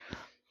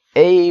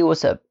Hey,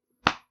 what's up?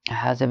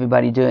 How's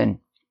everybody doing?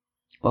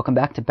 Welcome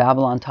back to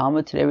Babylon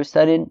Talmud. Today we're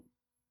studying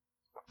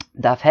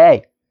Daf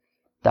Hey,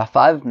 Daf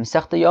 5,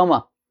 Masechta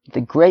Yoma,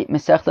 the great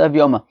Masechta of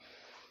Yoma.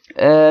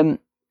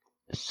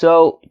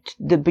 So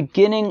the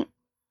beginning,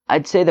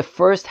 I'd say the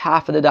first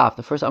half of the Daf,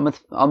 the first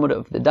Amud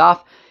of the Daf,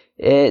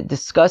 it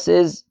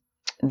discusses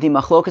the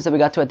machlokas that we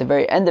got to at the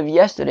very end of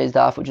yesterday's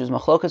Daf, which was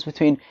machlokas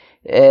between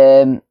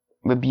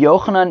Rabbi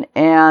Yochanan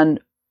and,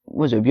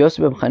 was it Rabbi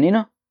Yosef Reb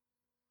Chanina?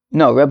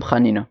 No, Reb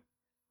Chanina.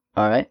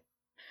 Alright.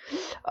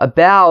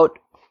 About,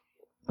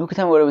 who can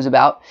tell me what it was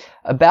about?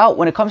 About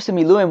when it comes to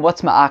Miluim,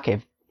 what's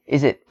Ma'akev?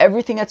 Is it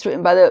everything that's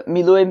written by the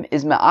Miluim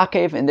is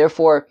Ma'akev, and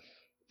therefore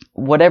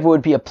whatever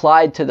would be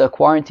applied to the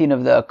quarantine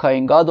of the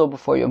Kohen Gadol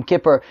before Yom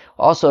Kippur?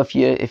 Also, if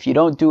you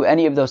don't do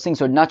any of those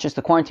things, or not just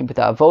the quarantine, but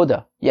the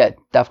Avoda,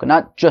 Dafka,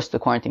 not just the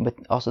quarantine, but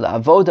also the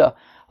Avoda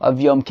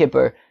of Yom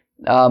Kippur,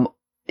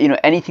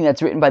 anything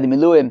that's written by the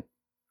Miluim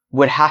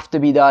would have to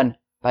be done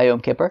by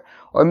Yom Kippur.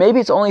 Or maybe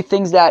it's only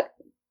things that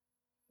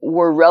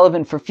were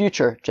relevant for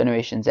future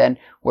generations and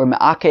were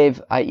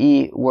ma'akev,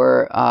 i.e.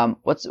 were,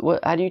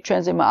 how do you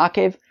translate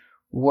ma'akev?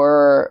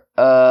 Were,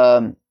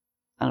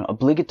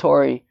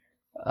 obligatory,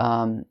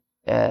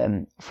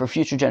 for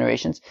future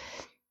generations.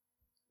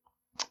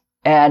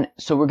 And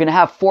so we're going to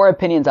have four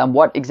opinions on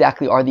what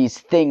exactly are these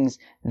things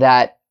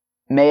that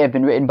may have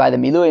been written by the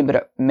Miluim,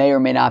 but may or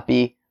may not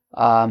be,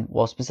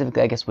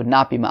 specifically I guess would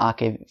not be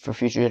ma'akev for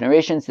future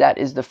generations. That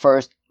is the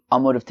first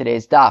Amud of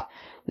today's Daf.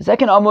 The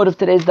second Amud of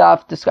today's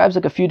Daf describes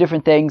a few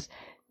different things.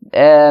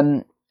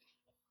 At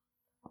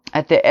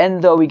the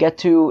end, though, we get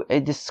to a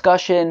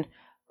discussion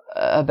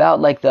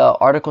about the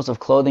articles of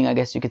clothing, I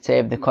guess you could say,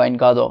 of the Kohen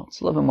Gadol.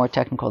 It's a little bit more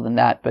technical than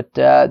that, but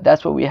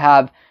that's what we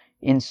have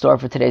in store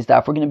for today's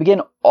Daf. We're going to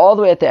begin all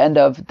the way at the end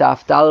of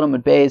Daf Daled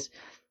Amud Beis,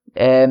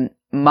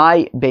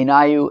 my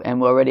Beinayu, and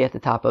we're already at the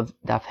top of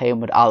Daf Hey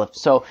Amud Aleph.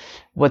 So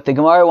what the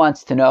Gemara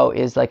wants to know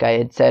is, like I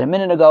had said a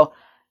minute ago,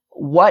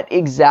 what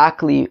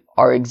exactly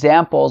are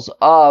examples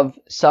of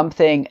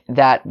something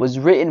that was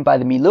written by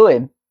the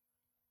Miluim,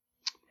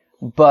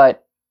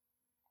 but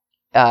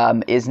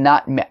is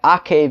not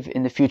Me'akev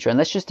in the future? And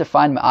let's just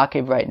define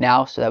Me'akev right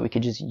now so that we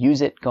could just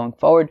use it going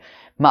forward.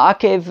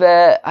 Me'akev,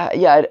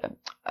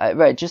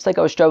 right, just like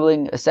I was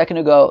struggling a second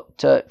ago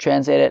to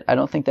translate it, I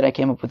don't think that I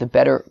came up with a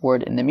better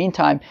word in the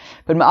meantime.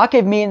 But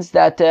Me'akev means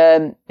that,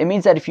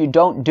 if you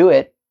don't do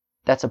it,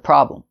 that's a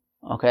problem.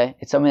 Okay?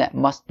 It's something that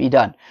must be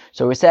done.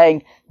 So we're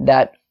saying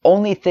that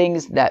only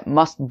things that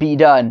must be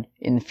done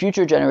in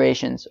future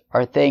generations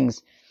are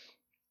things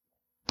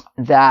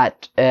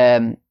that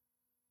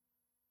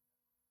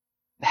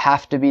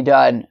have to be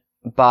done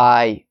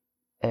by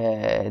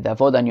the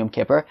Avodah on Yom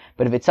Kippur.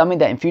 But if it's something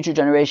that in future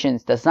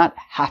generations does not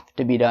have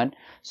to be done,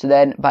 so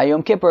then by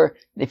Yom Kippur,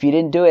 if you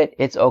didn't do it,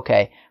 it's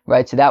okay.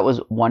 Right? So that was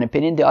one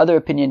opinion. The other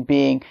opinion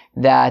being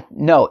that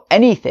no,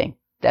 anything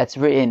that's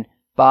written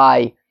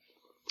by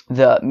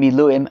the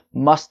Miluim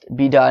must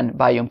be done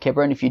by Yom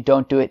Kippur, and if you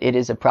don't do it, it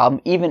is a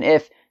problem, even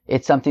if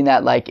it's something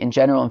that, in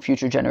general, in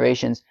future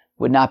generations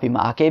would not be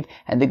ma'akev.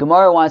 And the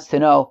Gemara wants to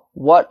know,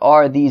 what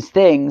are these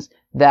things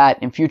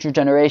that in future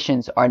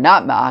generations are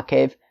not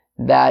ma'akev,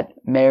 that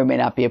may or may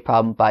not be a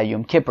problem by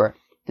Yom Kippur?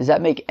 Does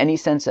that make any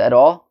sense at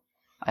all?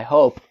 I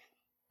hope.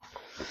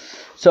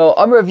 So,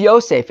 Amr of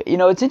Yosef,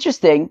 it's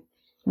interesting.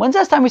 When's the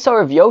last time we saw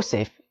Rav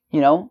Yosef?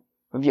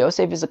 Rav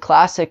Yosef is a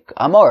classic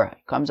Amor.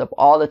 He comes up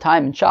all the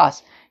time in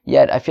Shas.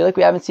 Yet, I feel like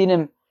we haven't seen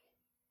him.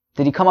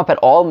 Did he come up at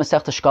all in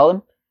Masechta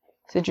Shkalim?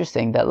 It's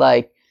interesting that,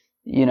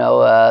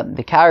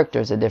 the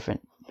characters are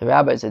different. The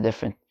rabbis are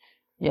different.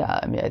 Yeah,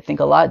 I think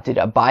a lot. Did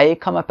Abaye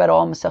come up at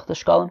all in Masechta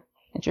Shkalim?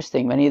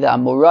 Interesting. Many of the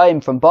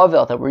Amoraim from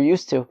Bavel that we're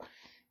used to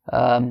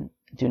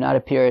do not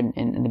appear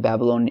in the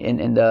Babylon,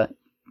 in the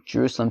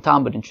Jerusalem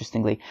Talmud,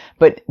 interestingly.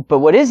 But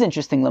what is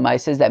interesting,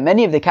 Lamais, is that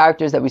many of the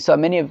characters that we saw,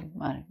 maybe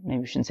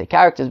we shouldn't say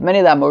characters, many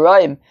of the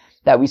Amoraim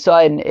that we saw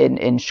in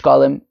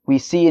Shkalim, we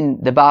see in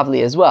the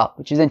Bavli as well,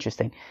 which is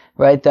interesting,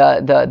 right?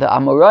 The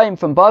Amoraim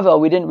from Bavel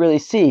we didn't really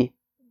see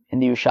in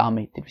the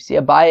Yerushalmi. Did we see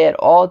Abaye at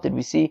all? Did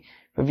we see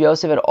Rav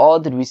Yosef at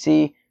all? Did we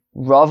see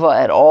Rava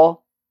at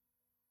all?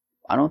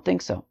 I don't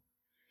think so.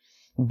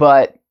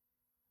 But,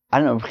 I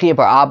don't know, Rav Chia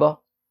bar Abba,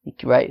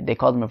 right? They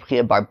called him Rav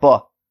Chia bar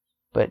Ba,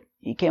 but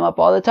he came up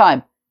all the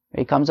time.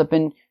 He comes up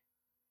in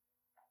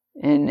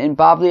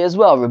Bavli as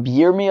well. Rabbi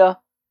Yirmiyah,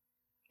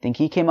 I think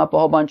he came up a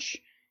whole bunch.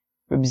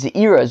 Reb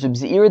Zeira, is Reb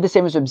Zeira the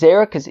same as Reb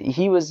Zera? Because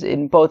he was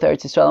in both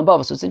Eretz Yisrael and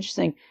Bavel. So it's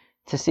interesting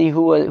to see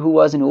who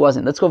was and who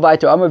wasn't. Let's go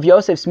weiter. Amar of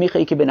Yosef,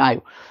 Smicha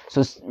Ikibenayu. So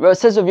it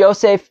says of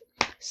Yosef,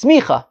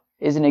 Smicha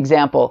is an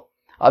example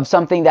of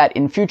something that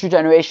in future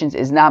generations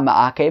is not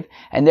ma'akev,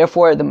 and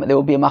therefore there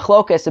will be a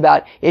machlokas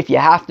about if you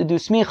have to do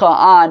smicha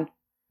on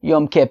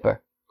Yom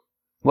Kippur.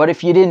 What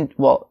if you didn't?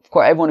 Well, of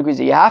course everyone agrees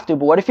that you have to,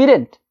 but what if you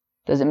didn't?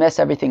 Does it mess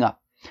everything up?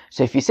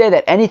 So if you say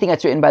that anything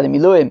that's written by the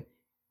Miluim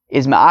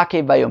is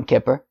ma'akev by Yom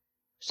Kippur,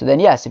 so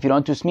then yes, if you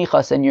don't do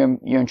smicha, then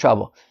you're in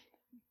trouble.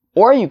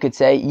 Or you could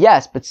say,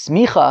 yes, but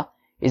smicha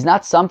is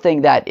not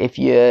something that if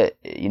you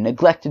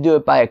neglect to do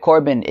it by a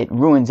korban, it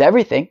ruins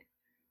everything.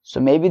 So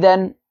maybe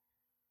then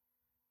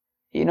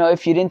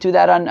if you didn't do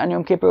that on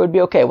Yom Kippur, it would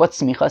be okay.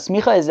 What's smicha?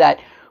 Smicha is that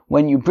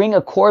when you bring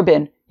a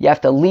korban, you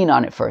have to lean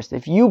on it first.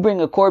 If you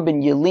bring a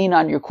korban, you lean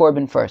on your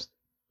korban first.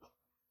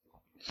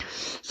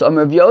 So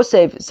Rav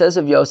Yosef says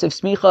of Yosef,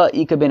 smicha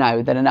ika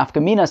benayu, that an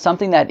afkamina,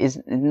 something that is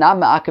not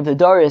ma'akev the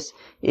doris,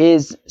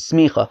 is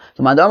smicha.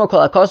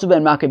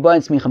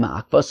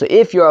 So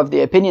if you're of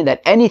the opinion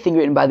that anything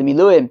written by the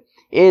miluim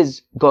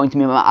is going to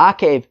be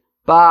ma'akev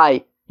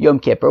by Yom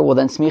Kippur, well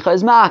then smicha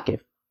is ma'akev.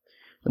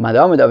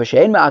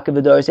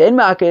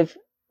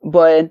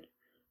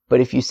 But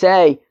if you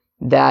say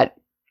that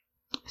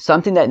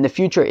something that in the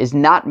future is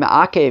not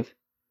ma'akev,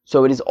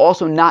 so it is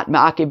also not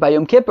ma'akev by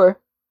Yom Kippur,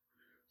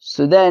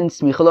 so then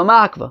smicha lo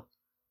ma'akva.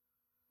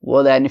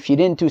 Well then, if you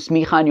didn't do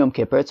smicha on Yom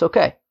Kippur, it's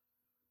okay.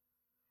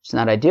 It's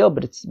not ideal,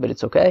 but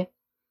it's okay.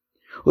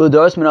 How do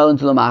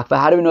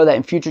we know that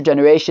in future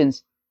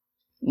generations,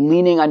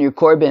 leaning on your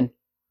korban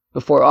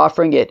before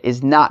offering it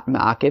is not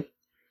ma'akev?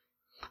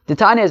 The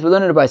Tanya is we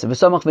learn in the Brisa.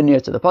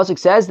 The pasuk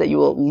says that you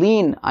will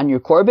lean on your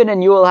korban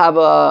and you will have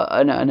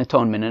an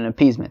atonement, an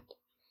appeasement.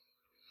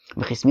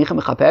 To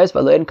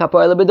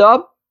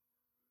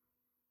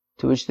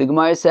which the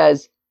Gemara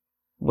says,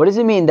 what does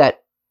it mean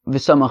that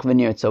v'samach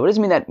v'nirtza? What does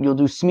it mean that you'll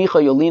do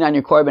smicha, you'll lean on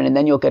your korban, and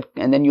then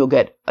you'll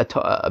get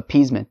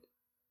appeasement?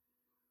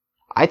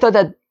 I thought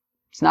that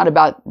it's not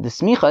about the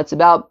smicha; it's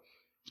about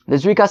the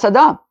zrikas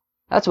adam.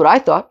 That's what I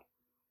thought.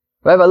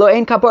 Right?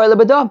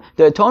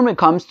 The atonement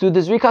comes through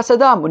the zrikas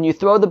adam. When you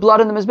throw the blood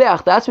on the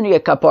mizbeach, that's when you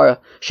get kapara.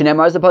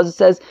 Shneimar, as the pasuk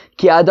says,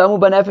 ki adamu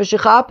b'nefesh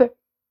yichaper.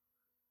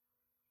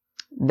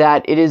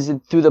 That it is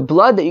through the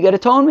blood that you get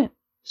atonement.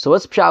 So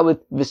what's pshat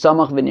with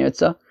v'samach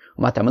v'nirtza?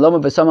 That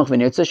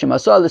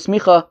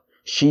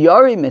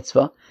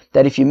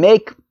if you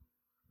make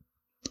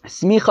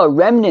smicha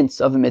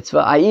remnants of a mitzvah,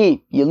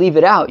 i.e., you leave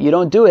it out, you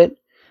don't do it,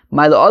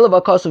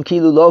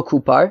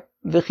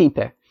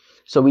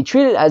 so we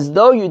treat it as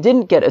though you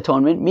didn't get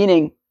atonement,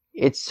 meaning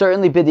it's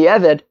certainly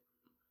b'di'eved,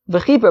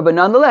 v'chiper, but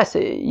nonetheless,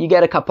 you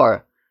get a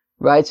kapara.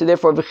 Right? So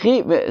therefore,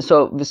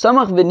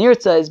 v'samach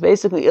v'nirtza is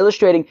basically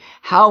illustrating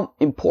how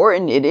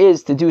important it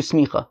is to do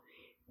smicha.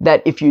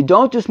 That if you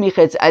don't do smicha,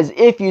 it's as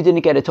if you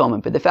didn't get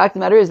atonement. But the fact of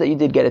the matter is that you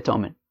did get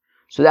atonement.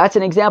 So that's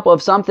an example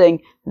of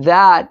something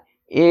that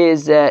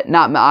is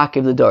not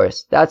ma'akev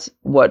l'doris. That's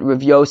what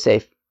Rav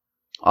Yosef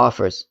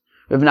offers.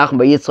 Rav Nachman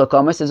bar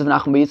Yitzchak says, Rav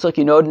Nachman bar Yitzchak,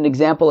 you know an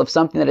example of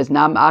something that is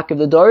not ma'akev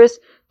l'doris?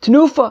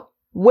 Tenufa,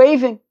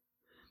 waving.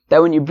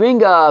 That when you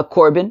bring a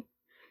korban,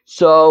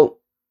 so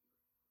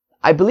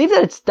I believe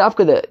that it's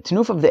dafka the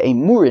tenufa of the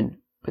emurin,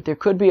 but there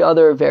could be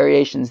other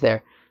variations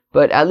there.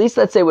 But at least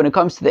let's say when it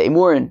comes to the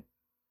emurin,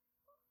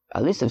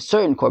 at least of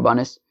certain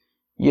korbanos,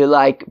 you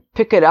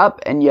pick it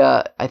up and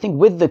I think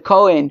with the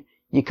Kohen,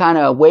 you kind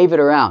of wave it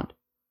around.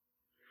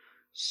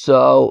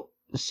 So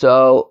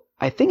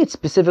I think it's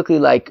specifically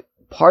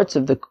parts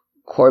of the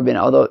korban,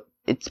 although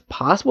it's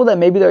possible that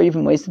maybe there are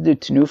even ways to do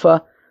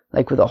tenufa,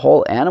 with a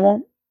whole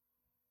animal.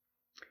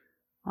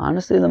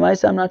 Honestly,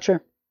 l'maisa, I'm not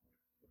sure.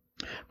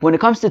 When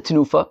it comes to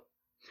tenufa,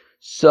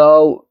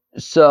 so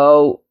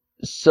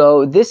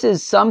this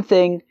is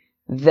something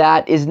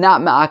that is not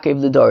ma'akev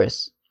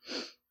l'doris.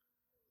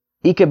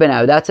 Ika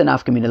benau, that's an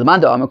afkamina.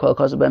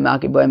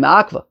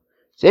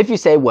 So if you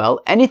say, well,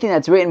 anything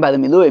that's written by the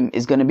miluim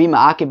is going to be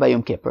ma'akev by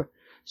Yom Kippur,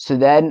 so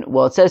then,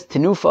 well, it says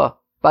tenufa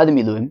by the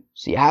miluim,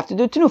 so you have to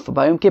do tenufa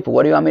by Yom Kippur.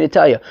 What do you want me to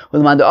tell you?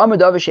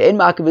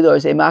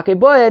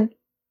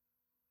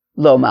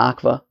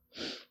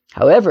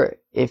 However,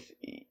 if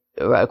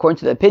according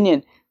to the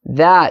opinion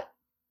that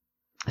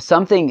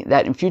something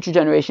that in future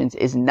generations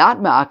is not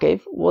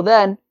ma'akev, well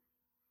then,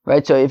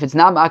 right, so if it's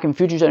not ma'akev in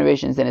future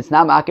generations, then it's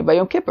not ma'akev by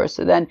Yom Kippur.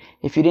 So then,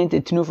 if you didn't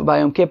do tenufa by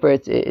Yom Kippur,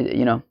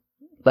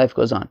 life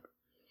goes on.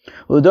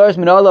 How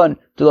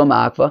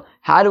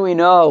do we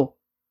know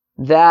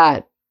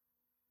that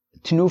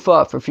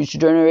tenufa for future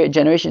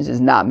generations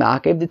is not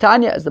ma'akev? The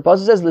Tanya, as the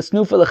pasuk says,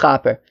 l'snufa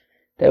l'chaper.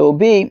 There will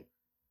be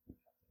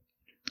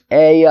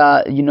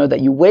that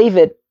you wave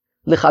it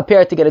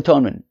l'chaper to get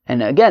atonement.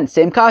 And again,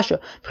 same kasha.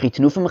 What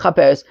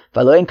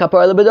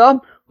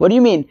do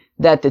you mean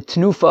that the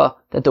tenufa,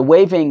 that the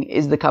waving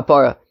is the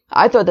kapara?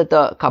 I thought that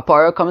the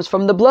kapara comes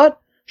from the blood.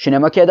 As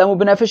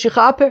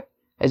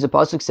the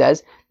pasuk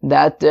says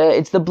that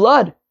it's the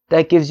blood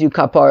that gives you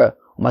kapara.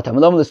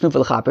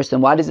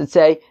 Then why does it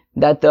say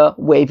that the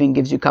waving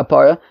gives you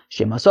kapara?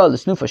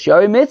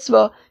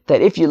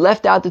 That if you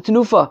left out the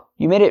tenufa,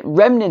 you made it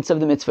remnants of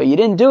the mitzvah, you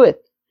didn't do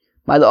it.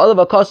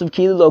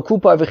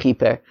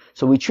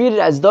 So we treat it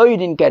as though you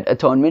didn't get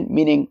atonement,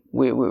 meaning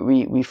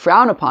we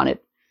frown upon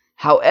it.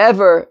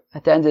 However,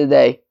 at the end of the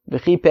day,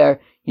 v'chiper,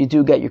 you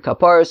do get your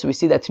kapara. So we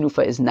see that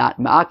tenufa is not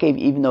ma'akev,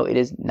 even though it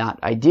is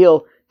not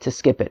ideal to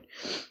skip it.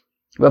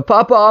 Rav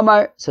Papa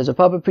Amar says, Rav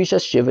Papa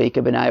Prishas Shiva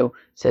Ika Benayu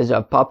says,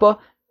 Rav Papa,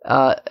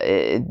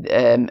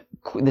 the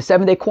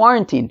 7-day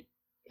quarantine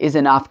is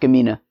an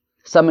afkamina,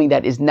 something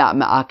that is not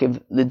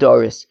ma'akev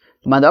l'doris.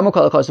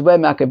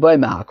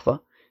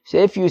 So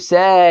if you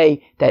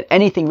say that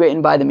anything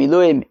written by the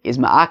miluim is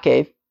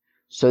ma'akev,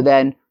 so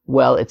then,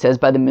 well, it says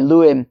by the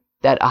miluim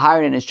that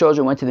Aharon and his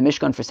children went to the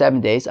Mishkan for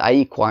 7 days,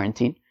 i.e.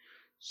 quarantine.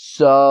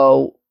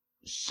 So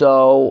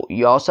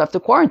you also have to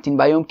quarantine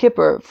by Yom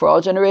Kippur for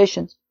all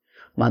generations.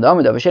 But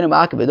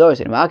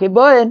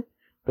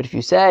if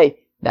you say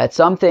that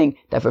something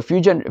that for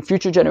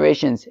future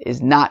generations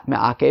is not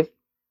Me'akev,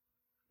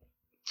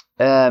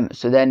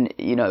 so then,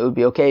 it would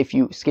be okay if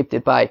you skipped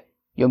it by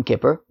Yom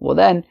Kippur. Well,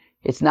 then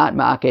it's not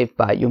Ma'akev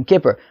by Yom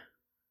Kippur.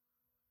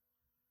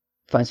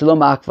 Fine, so lo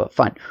ma'akva.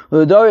 Fine.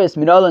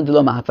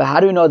 How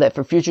do we know that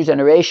for future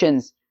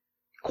generations,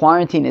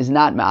 quarantine is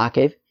not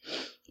Ma'akev?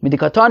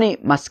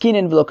 Midikatani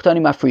maskinin v'lokatani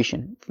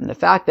mafrishin. From the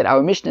fact that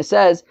our Mishnah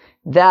says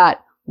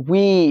that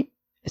we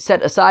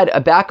set aside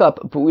a backup,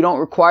 but we don't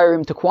require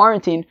him to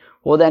quarantine,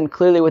 well then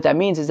clearly what that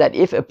means is that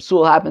if a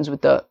psul happens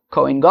with the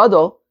Kohen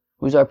Gadol,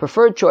 who's our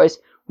preferred choice,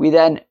 we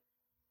then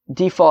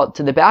default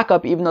to the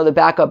backup, even though the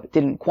backup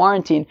didn't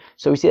quarantine.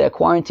 So we see that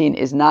quarantine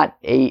is not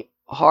a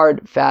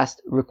hard,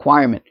 fast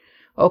requirement.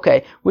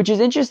 Okay, which is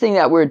interesting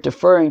that we're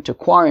deferring to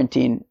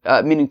quarantine,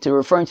 meaning to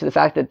referring to the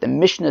fact that the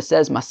Mishnah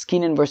says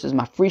maskinin versus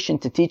mafrishin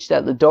to teach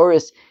that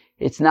Ladoris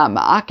it's not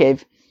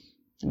ma'akev,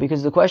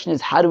 because the question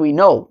is, how do we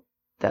know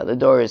that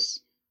Ladoris,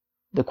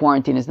 the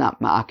quarantine is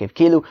not ma'akev?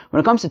 Kilu, when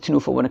it comes to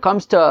tenufa, when it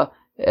comes to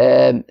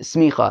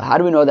smicha, how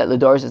do we know that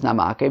Ladoris is not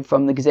ma'akev?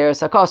 From the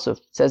Gezeres HaKosov,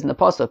 it says in the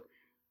pasuk,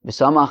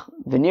 v'samach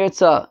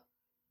v'nirtza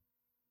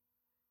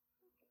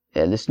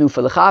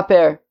l'snufa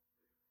l'chaper.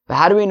 But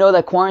how do we know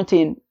that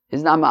quarantine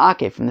is not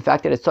ma'akev? From the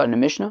fact that it's taught in the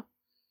Mishnah?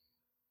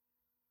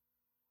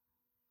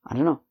 I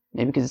don't know.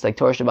 Maybe because it's like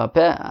Torah Shabbat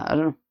Peh. I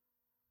don't know.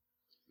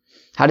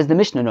 How does the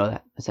Mishnah know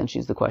that? Essentially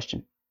is the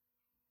question.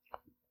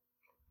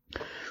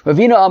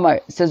 Ravina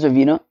Amar, says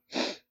Ravina,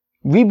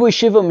 Riboy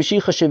Shiva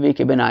Mashicha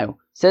Shavike Benayu.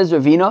 Says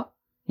Ravina,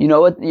 you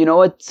know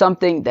what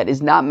something that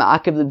is not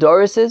ma'akev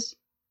Ladoris is?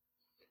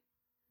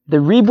 The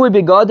Riboy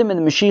Begadim and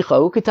the Mashicha.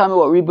 Who could tell me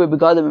what Riboy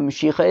Begadim and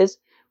Mashicha is?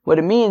 What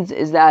it means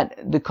is that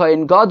the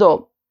Kohen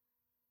Gadol,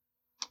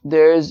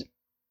 let's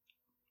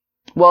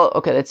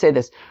say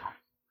this.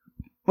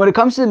 When it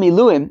comes to the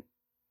Miluim,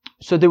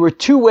 so there were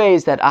two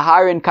ways that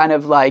Aharon kind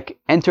of like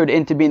entered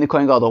into being the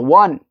Kohen Gadol.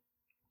 One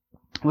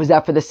was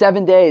that for the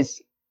 7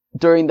 days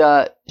during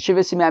the Shiva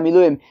Simei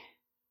Miluim,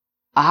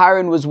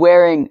 Aharon was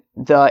wearing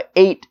the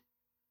 8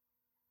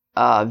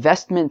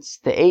 vestments,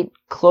 the 8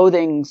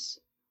 clothings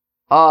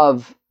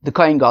of the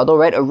Kohen Gadol,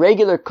 right? A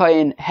regular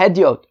Kohen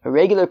Hediot, a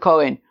regular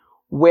Kohen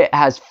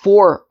has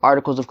 4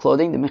 articles of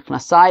clothing: the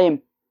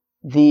Michnasayim,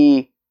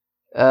 the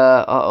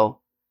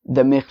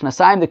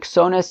Michnasayim, the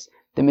Ksonis,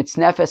 the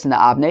Mitznefes, and the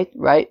Abneit,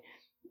 right?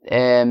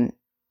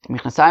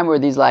 Michnasayim were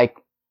these like,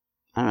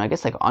 I don't know, I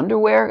guess like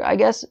underwear,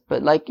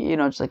 but like,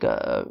 just like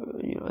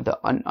the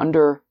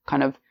under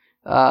kind of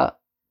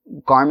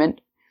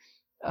garment,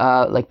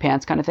 like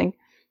pants kind of thing.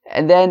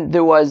 And then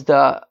there was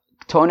the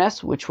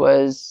Tones, which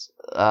was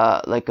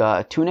like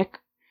a tunic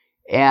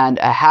and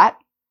a hat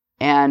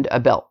and a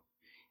belt.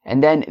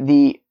 And then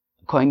the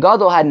Kohen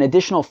Gadol had an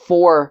additional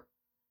 4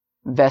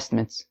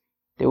 vestments.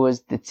 There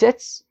was the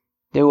tzitz,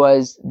 there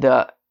was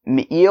the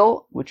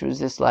me'il, which was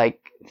this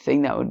like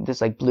thing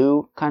this like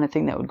blue kind of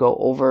thing that would go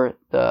over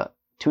the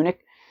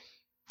tunic,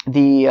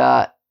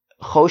 the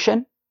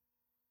choshen,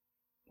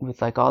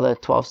 with like all the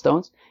 12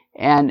 stones,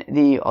 and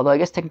although I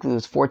guess technically it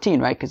was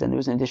 14, right? Because then there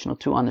was an additional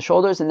 2 on the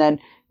shoulders, and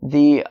then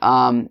the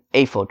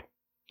ephod,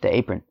 the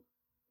apron.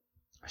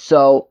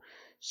 So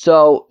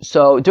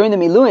during the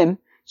Miluim,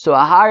 so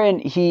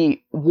Aharon,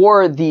 he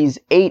wore these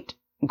 8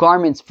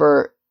 garments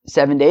for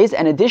 7 days,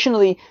 and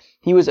additionally,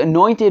 he was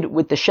anointed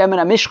with the Shemen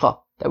HaMishcha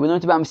that we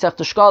learned about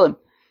Masechta Shkalim.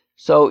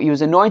 So he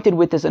was anointed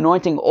with this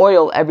anointing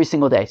oil every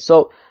single day.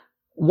 So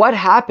what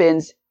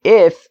happens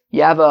if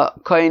you have a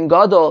Kohen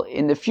Gadol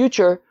in the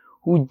future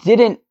who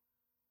didn't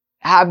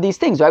have these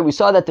things, right? We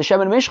saw that the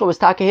Shemen HaMishcha was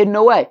taka hidden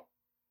away.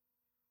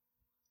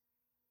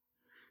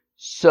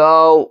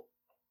 So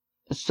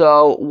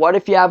what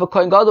if you have a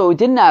Kohen Gadol who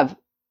didn't have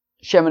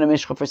Shemen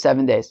HaMishcha for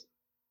 7 days?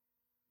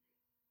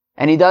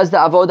 And he does the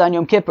Avodah on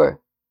Yom Kippur.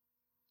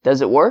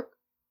 Does it work?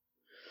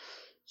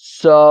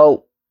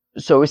 So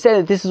we say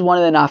that this is one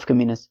of the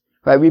nafkaminas,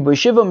 right? Riboy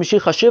Shiva,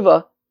 Mashicha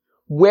Shiva,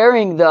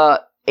 wearing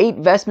the 8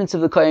 vestments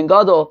of the Kohen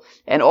Gadol,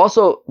 and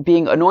also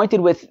being anointed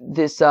with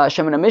this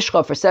Shemen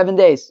HaMishcha for 7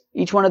 days.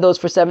 Each one of those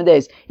for 7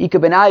 days. Ika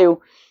Benayu,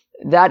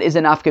 that is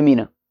a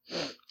nafkamina.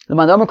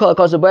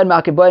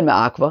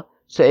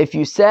 So if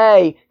you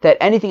say that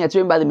anything that's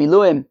written by the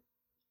Miluim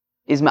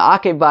is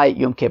ma'akev by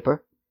Yom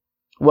Kippur,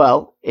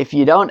 well, if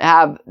you don't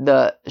have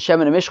the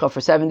Shemen HaMishcha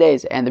for 7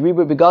 days and the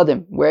Riboy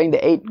Begadim wearing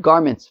the 8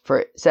 garments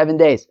for 7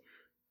 days,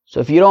 so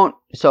if you don't,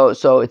 so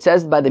it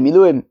says by the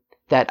Miluim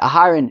that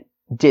Aharon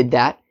did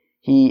that.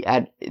 He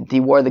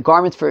wore the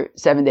garments for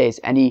 7 days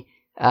and he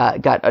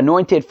got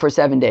anointed for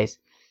 7 days.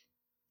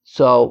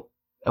 So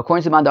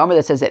according to the Mandamar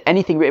that says that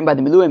anything written by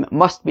the Miluim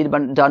must be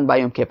done by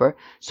Yom Kippur.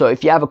 So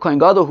if you have a Kohen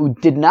Gadol who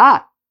did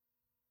not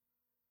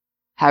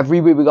have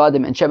Riboy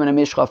Begadim and Shemen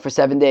HaMishcha for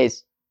 7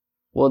 days,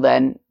 well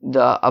then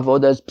the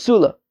avoda is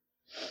psula.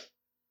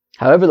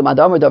 However, the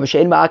Mandamar Davar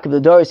she'ein ma'akev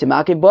l'doris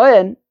ma'akev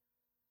boyen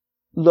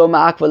lo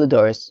ma'akva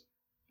l'doris.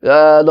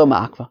 lo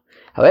ma'akva.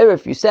 However,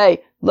 if you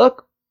say,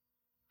 look,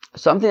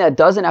 something that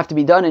doesn't have to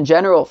be done in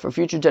general for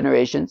future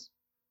generations,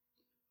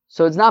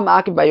 so it's not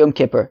ma'akiv by Yom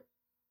Kippur.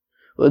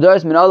 How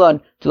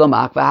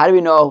do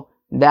we know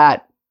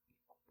that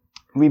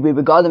Ribui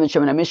Begadim and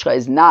Shemen HaMishcha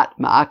is not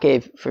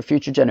ma'akiv for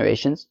future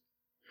generations?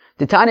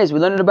 The Tanya is, we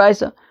learn in the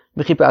Brisa,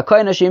 B'chipur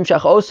HaKohen Hashim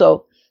Shach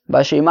Oso,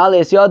 B'Asher Yimale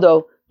Es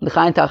Yado,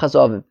 L'chayin Tachas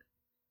Oviv.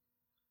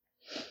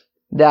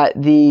 That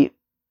the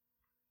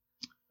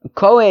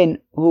Kohen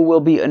who will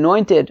be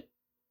anointed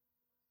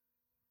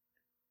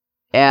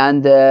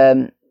and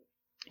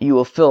you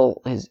will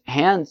fill his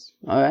hands,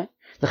 alright?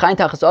 L'chayin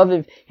Tachas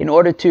Oviv, in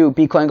order to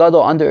be Kohen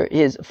Gadol under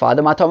his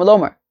father, Matam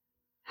Elomer.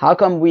 How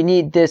come we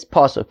need this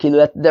pasuk?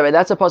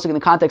 That's a pasuk in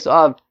the context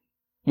of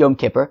Yom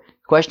Kippur.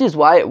 The question is,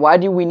 why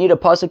do we need a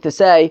pasuk to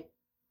say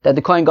that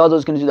the Kohen Gadol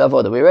is going to do the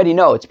avodah? We already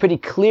know. It's pretty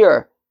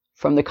clear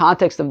from the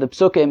context of the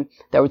psukim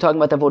that we're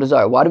talking about the avodah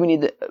zarah. Why do we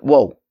need that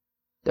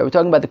we're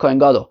talking about the Kohen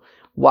Gadol?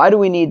 Why do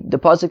we need the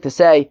pasuk to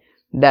say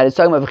that it's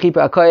talking about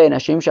v'chipur hakohen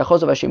hashim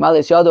shachosov hashim al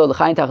yado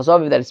l'chayin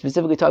tachasov, that it's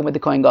specifically talking about the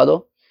Kohen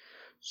Gadol?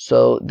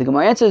 So the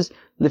Gemara answers,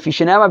 Lefi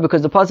shenamar,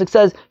 because the pasuk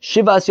says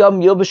shivas yom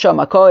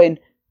yilbasham hakohen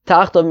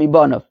Tachtov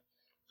Mibanov.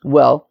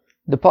 Well,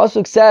 the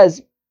pasuk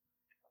says,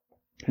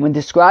 when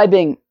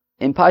describing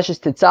in Pashas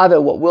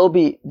Tetzaveh what will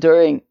be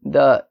during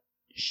the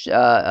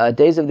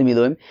days of the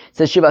Miluim, it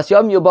says Shivas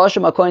Yom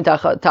Yubashim HaKohen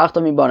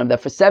Tachtov Mibanov,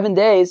 that for 7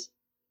 days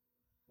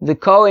the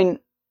Kohen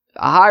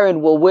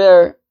Aharon will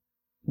wear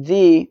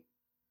the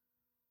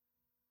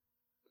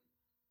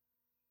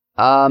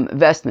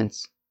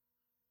vestments.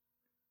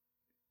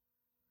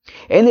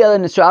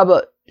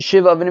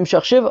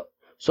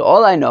 So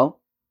all I know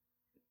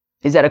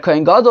is that a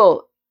Kohen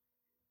Gadol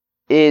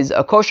is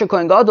a kosher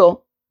Kohen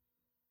Gadol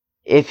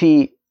if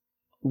he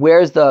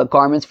wears the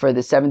garments for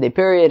the 7-day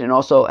period and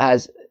also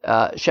has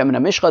Shemen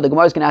HaMishcha. The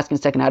Gemara is going to ask in a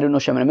second, how do you know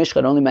Shemen HaMishcha?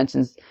 It only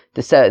mentions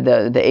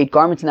the 8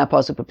 garments in that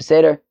pasuk for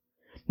Peseder.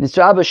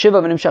 Nisraba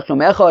Shiva v'nimshach Yom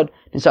Echad,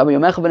 Nisraba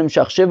Yom Echad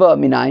v'nimshach Shiva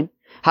minayin.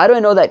 How do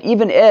I know that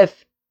even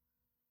if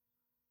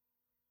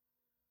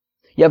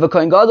you have a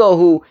Kohen Gadol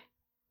who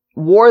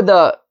wore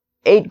the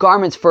 8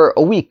 garments for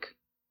a week,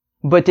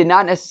 but did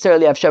not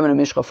necessarily have Shemen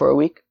HaMishcha for a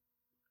week?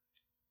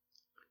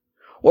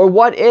 Or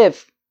what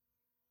if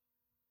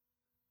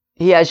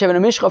he had Shemen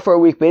HaMishcha for a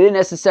week, but he didn't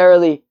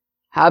necessarily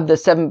have the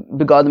 7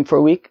 begadim for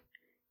a week?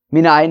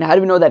 Minayin, how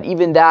do we know that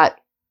even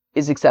that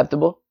is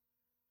acceptable?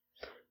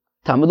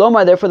 Talmud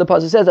Lomar, therefore the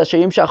pasuk says, Asher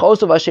yimshach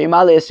oso v'asher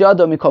yimale es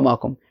yado mikol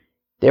makom.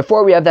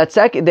 Therefore we have that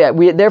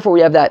therefore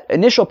we have that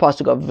initial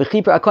pasuk of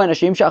v'chipur hakohen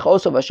asher yimshach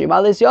oso v'asher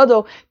yimale es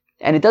yado,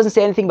 and it doesn't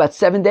say anything about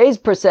 7 days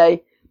per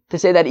se, to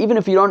say that even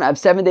if you don't have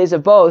 7 days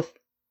of both,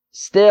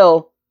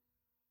 still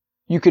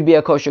you could be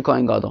a kosher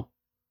Kohen Gadol.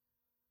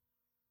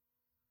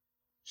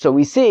 So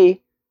we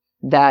see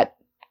that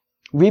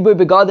Ribui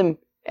Begadim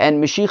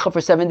and Meshicha for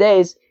 7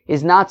 days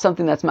is not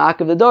something that's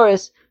Ma'akiv the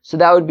Doris, so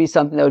that would be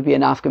something that would be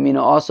an Nafkamina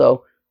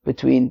also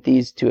between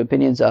these two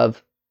opinions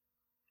of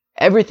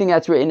everything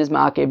that's written is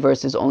Ma'akiv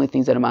versus only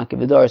things that are Ma'akiv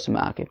the Doris are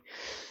Ma'akiv.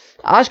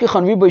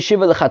 Ashkechon Ribui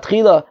Shiva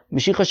Lechatchila,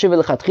 Meshicha Shiva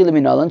Lechatchila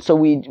Minalan.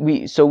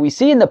 So we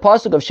see in the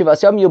pasuk of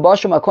Shivas Yom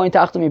Yubashim HaKohen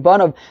Tachtov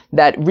Mibanov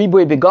that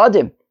Ribui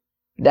Begadim,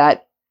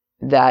 that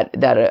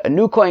a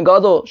new Kohen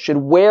Gadol should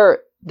wear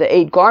the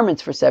 8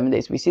 garments for 7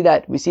 days. We see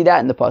that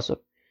in the pasuk.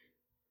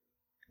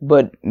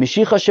 But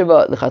Meshicha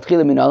Shiva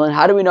Lechatchila Minalan,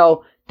 how do we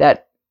know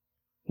that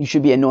you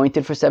should be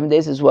anointed for 7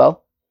 days as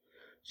well?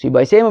 So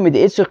by saying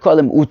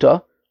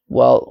uta,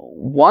 well,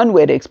 one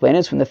way to explain it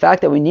is from the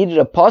fact that we needed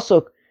a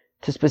pasuk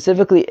to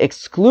specifically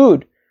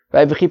exclude,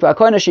 right? To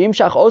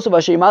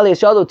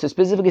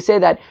specifically say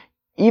that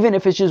even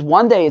if it's just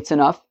 1 day, it's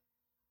enough.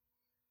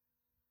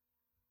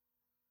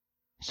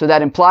 So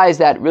that implies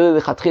that really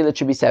the chatchila it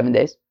should be 7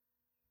 days.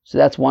 So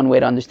that's one way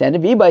to understand it.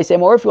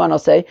 Or if you want, I'll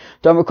say,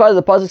 the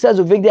pasuk says,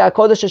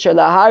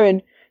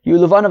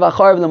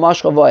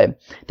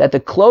 that the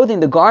clothing,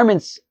 the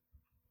garments,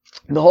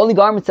 the holy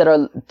garments that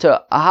are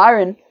to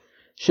Aharon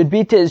should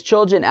be to his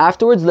children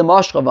afterwards, to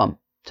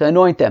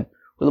anoint them,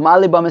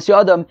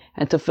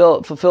 and to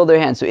fulfill their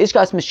hands. So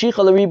ishkas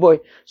meshicha l'riboy.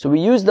 So we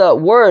use the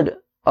word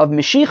of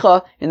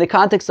meshicha in the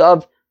context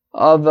of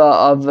all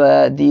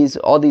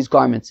these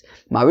garments.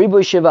 Ma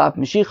riboy shiva,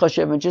 meshicha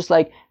shiva, just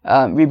like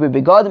riboy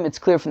begadim. It's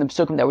clear from the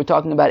psukim that we're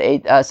talking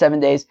about 7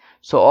 days.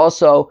 So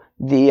also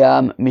the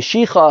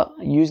meshicha,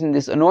 using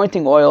this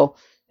anointing oil,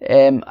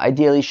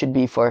 ideally should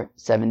be for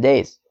 7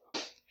 days.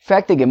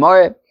 Fact the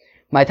Gemara,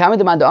 my time of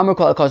the Manda Amr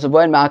called Kosovo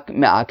and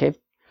Me'akev.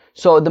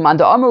 So the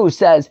Manda Amr who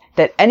says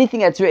that anything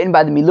that's written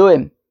by the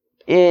Miluim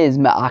is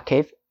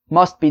Me'akev,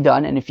 must be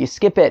done, and if you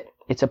skip it,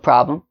 it's a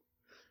problem.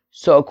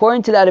 So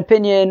according to that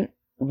opinion,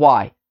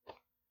 why?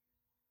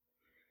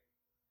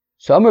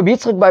 So Amr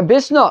Yitzchak bar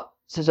Bisna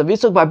says of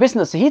Yitzchak bar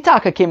Bisna, so he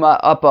came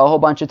up a whole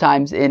bunch of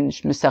times in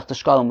Masechta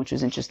Shkalim, which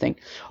was interesting.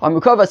 So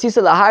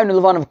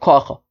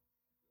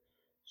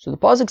the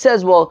pasuk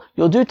says, well,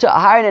 you'll do to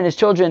Aharon and his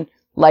children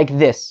like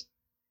this.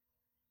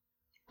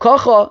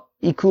 Kocha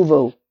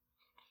ikuvo.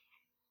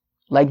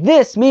 Like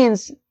this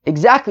means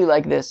exactly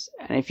like this.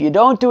 And if you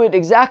don't do it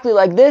exactly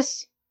like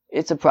this,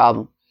 it's a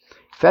problem.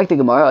 In fact, the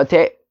Gemara,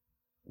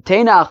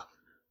 Teinach,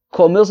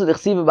 Kol Milsa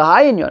Dechsiva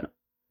B'Hayin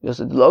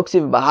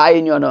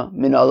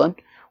Yona.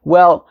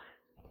 Well,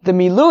 the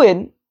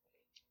Miluin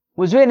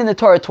was written in the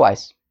Torah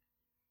twice.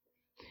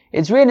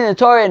 It's written in the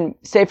Torah in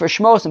Sefer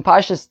Shmos and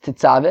Parshas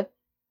Tetzaveh.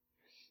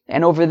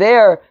 And over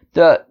there,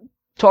 the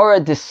Torah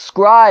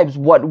describes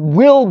what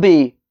will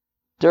be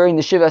during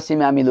the Shiva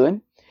Simei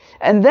Miluim.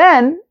 And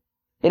then,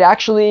 it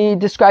actually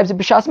describes it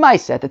B'Shas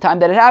Maaseh, at the time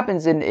that it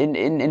happens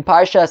in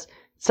Parshas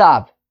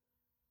Tzav.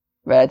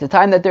 Right, at the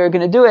time that they're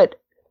going to do it.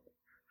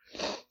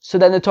 So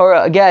then the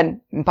Torah,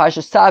 again, in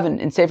Parshas Tzav and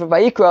in Sefer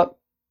Vayikra,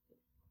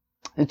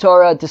 the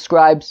Torah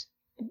describes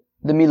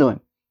the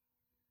Miluim.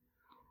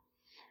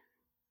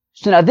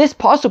 So now this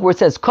pasuk where it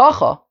says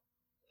Kacha,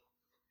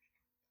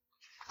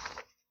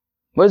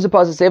 what does the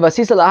pasuk say?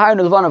 Vasisa lahar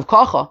nulvan of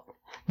Kacha.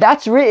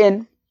 That's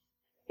written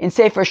in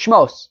Sefer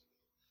Shmos,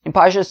 in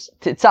Parshas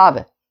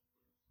Tetzaveh.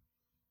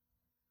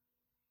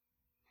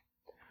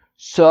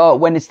 So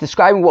when it's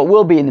describing what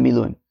will be in the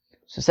Miluim.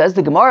 So says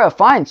the Gemara,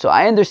 fine, so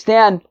I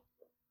understand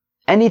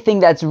anything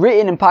that's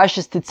written in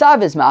Parshas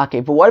Tetzaveh is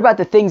ma'akev, but what about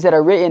the things that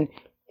are written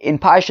in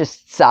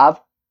Parshas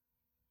Tzav,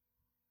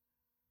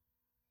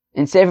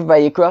 in Sefer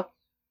Vayikra?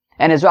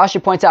 And as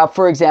Rashi points out,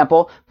 for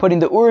example, putting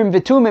the Urim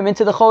V'Tumim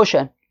into the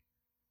Choshen.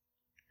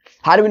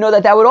 How do we know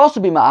that that would also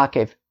be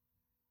ma'akev?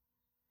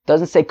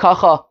 Doesn't say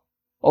Kacha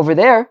over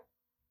there.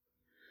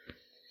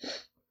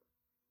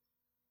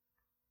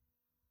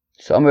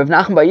 So Rav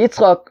Nachman Bar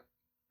Yitzchak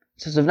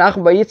says, Rav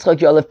Nachman Bar Yitzchak,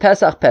 you have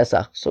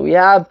Pesach. So we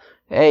have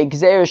a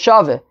Gzeir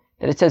Shaveh,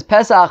 that it says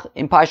Pesach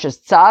in Parshas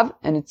Tzav,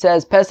 and it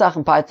says Pesach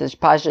in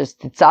Parshas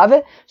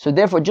Tetzaveh. So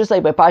therefore, just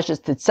like by Parshas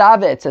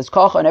Tetzaveh, it says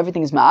Kocha and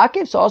everything is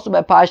ma'akev, so also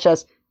by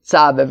Parshas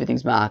Tzav,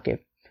 everything's ma'akev.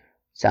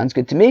 Sounds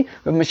good to me.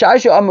 Rav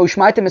Masharsha Amar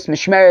Ushmartem es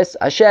Mishmeres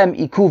Hashem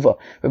Ikuva.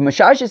 Rav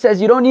Masharsha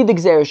says you don't need the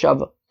Gzeir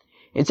Shaveh.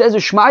 It says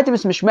Ushmartem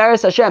es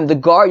Mishmeres Hashem,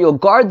 you'll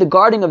guard the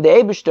guarding of the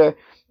Eibishter.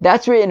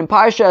 That's written in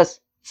Parshas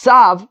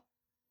Tzav,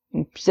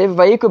 in Sefer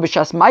Vayikra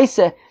B'Shas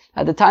Maaseh,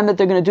 at the time that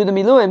they're going to do the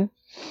Miluim.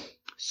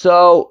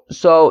 So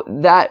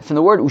that, from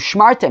the word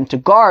ushmartem, to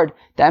guard,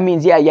 that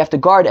means, you have to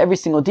guard every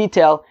single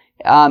detail,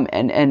 and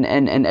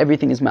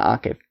everything is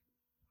ma'akev.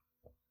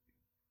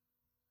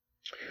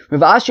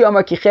 Rav Ashi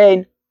Amar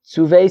Kichein,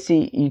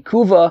 Tsuvesi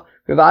Yikuva.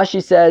 Rav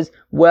Ashi says,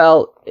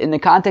 well, in the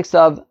context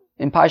of,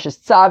 in Parshas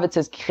Tzav, it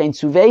says Kichein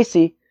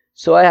Tsuvesi,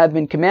 so I have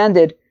been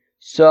commanded,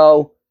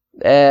 so,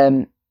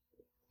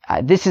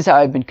 this is how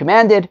I've been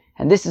commanded,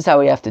 and this is how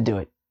we have to do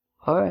it.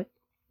 Alright,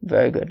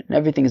 very good. And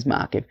everything is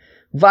ma'akev.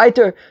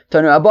 Weiter,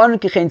 Tanu Rabbanon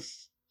Kichein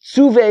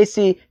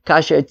Tsuvesi,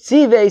 Kasher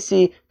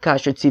Tzivesi,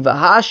 Kasher Tziva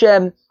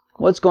Hashem.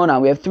 What's going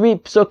on? We have three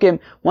psukim.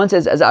 One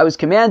says, as I was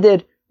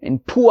commanded, in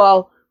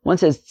Pual. One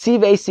says,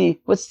 Tzivesi.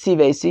 What's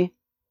Tzivesi?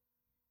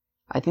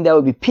 I think that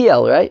would be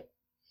Piel, right?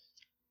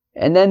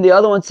 And then the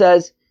other one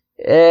says,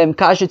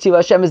 Kasher Tziva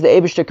Hashem is the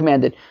Eibishter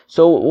commanded.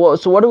 So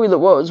what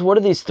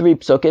are these three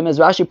psukim? As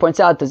Rashi points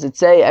out, does it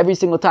say every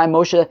single time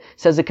Moshe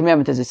says a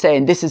commandment, does it say,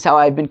 and this is how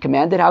I've been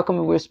commanded? How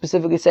come we're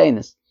specifically saying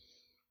this?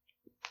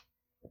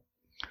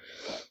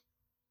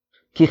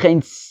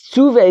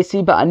 Remember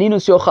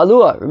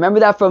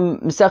that from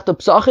Masechta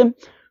Pesachim?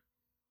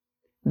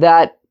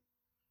 That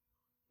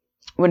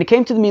when it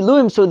came to the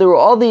Miluim, so there were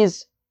all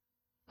these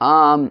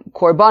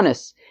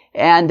korbanos.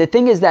 And the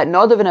thing is that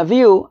Nadav and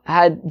Avihu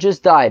had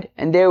just died,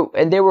 and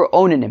they were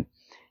owning him.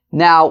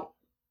 Now,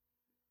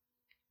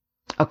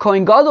 a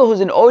Kohen Gadol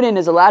who's an Onin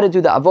is allowed to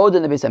do the Avodah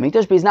in the Beis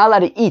Hamikdash, but he's not allowed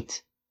to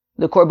eat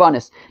the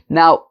korbanos.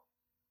 Now,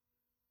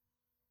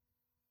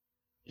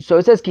 so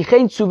it says,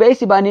 Kichein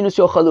Tsuvesi ba'aninus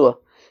yochalua.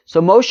 So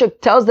Moshe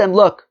tells them,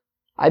 look,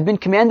 I've been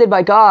commanded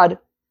by God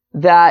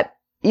that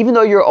even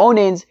though you're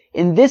onins,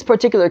 in this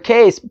particular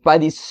case, by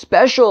these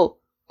special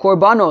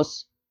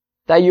korbanos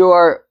that you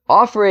are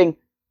offering,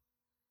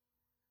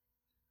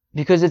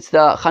 because it's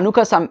the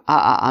Chanukas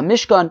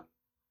HaMishkan,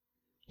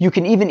 you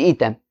can even eat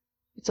them.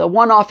 It's a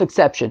one-off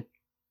exception.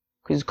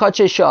 Because it's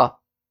Kadshe Shah.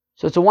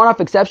 So it's a one-off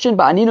exception,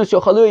 but Aninus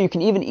Yochalu, you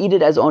can even eat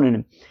it as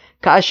onanim.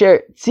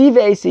 Kasher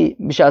Tzivesi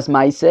B'Shas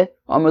Maaseh,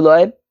 Omer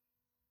Loeb.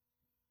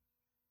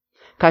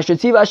 Kasher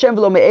Tziva Hashem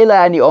V'lo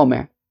Me'ela Ani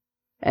Omer.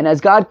 And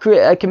as God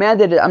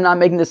commanded it, I'm not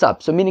making this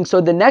up. So meaning, so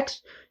the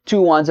next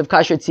two ones of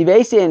Kasher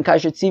Tzivesi and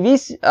Kasher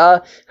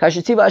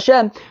Tziva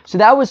Hashem, so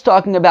that was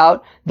talking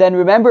about, then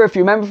remember, if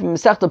you remember from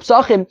Masechta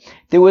Pesachim,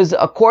 there was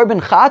a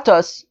Korban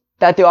Chatas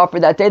that they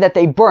offered that day that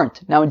they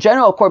burnt. Now in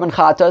general, Korban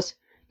Chatas,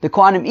 the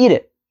Kohanim eat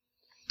it.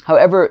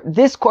 However,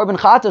 this Korban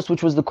Chatas,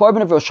 which was the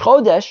Korban of Rosh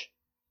Chodesh,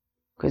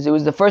 because it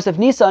was the first of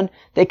Nisan,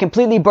 they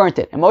completely burnt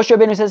it. And Moshe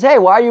Rabbeinu says, hey,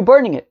 why are you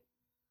burning it?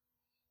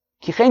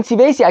 Kichein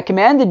Tzivesi, I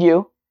commanded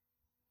you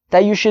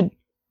that you should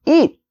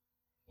eat.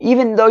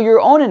 Even though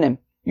you're owning him,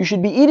 you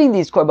should be eating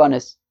these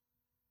korbanos.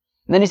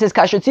 And then he says,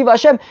 Kasher Tziva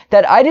Hashem,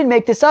 that I didn't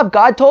make this up,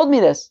 God told me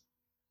this.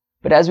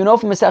 But as we know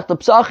from Masechta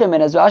Pesachim,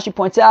 and as Rashi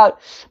points out,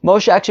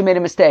 Moshe actually made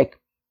a mistake.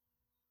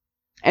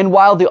 And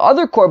while the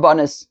other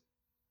korbanos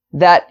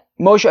that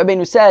Moshe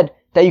Rabbeinu said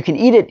that you can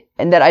eat it,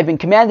 and that I've been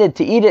commanded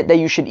to eat it, that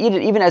you should eat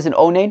it even as an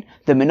onen.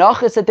 The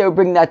menachos that they were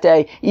bringing that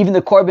day, even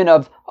the korban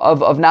of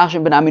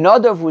Nachshon ben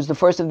Aminadav, who was the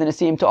first of the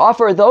Nesiim to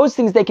offer, those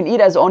things they can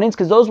eat as onens,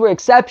 because those were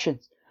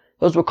exceptions.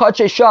 Those were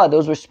Kodesh Shah,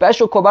 those were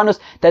special korbanos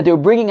that they were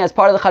bringing as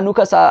part of the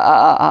Chanukas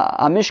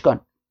Mishkan.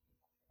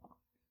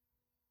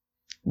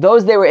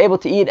 Those they were able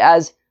to eat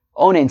as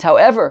onens.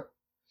 However,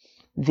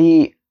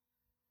 this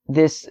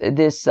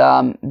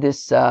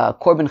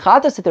korban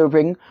chatas that they were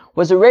bringing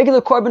was a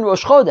regular korban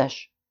Rosh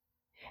Chodesh,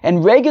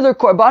 and regular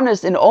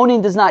korbanos an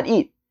onen does not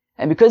eat.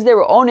 And because they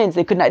were onens,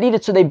 they could not eat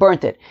it, so they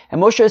burnt it. And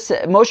Moshe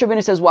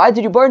Rabbeinu says, "Why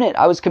did you burn it?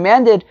 I was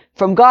commanded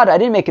from God. I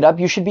didn't make it up.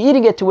 You should be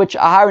eating it." To which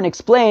Aharon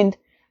explained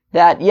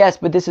that yes,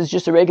 but this is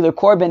just a regular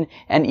korban,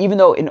 and even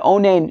though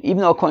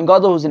a Kohen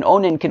Gadol who's an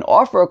onen can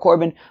offer a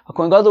korban, a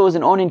Kohen Gadol who's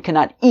an onen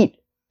cannot eat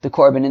the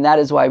korban, and that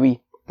is why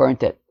we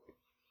burnt it.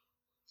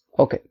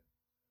 Okay.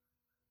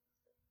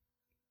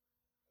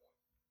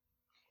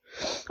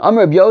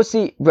 Amar Reb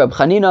Yossi, Reb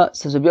Chanina,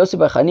 says Reb Yossi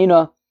bar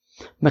Chanina,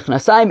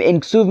 Mechnasayim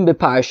ein ksuvim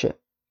beparsha.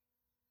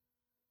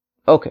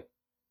 Okay.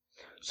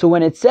 So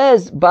when it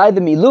says by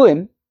the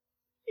Miluim,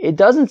 it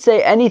doesn't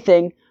say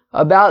anything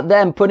about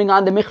them putting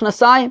on the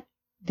Mechnasayim,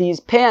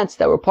 these pants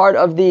that were part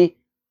of the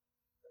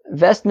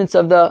vestments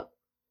of the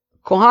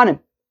Kohanim.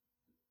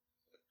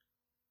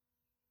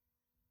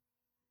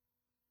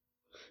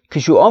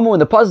 When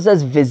the pasuk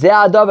says V'zeh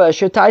adavar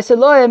asher ta'is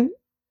Elohim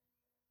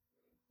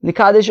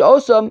nikadesh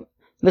osam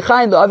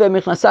l'chayin lo'aveh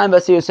michnasayim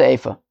v'asir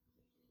se'efa.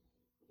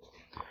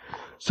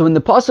 So when the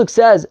pasuk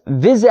says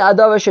V'zeh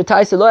adavar asher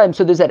ta'is Elohim,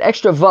 so there's that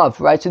extra vav,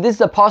 right? So this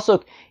is a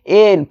pasuk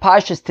in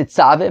Parshas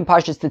Tetzaveh. In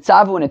Parshas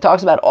Tetzaveh, when it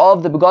talks about all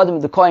of the begadim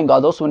of the Kohen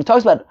Gadol, so when it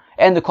talks about,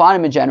 and the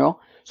Kohanim in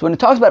general, so when it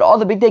talks about all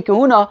the Bigdei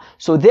Kehuna,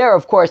 so there,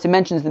 of course, it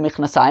mentions the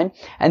Michnasayim.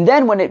 And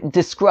then when it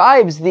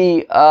describes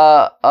the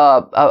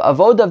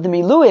avodah of the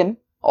Miluim,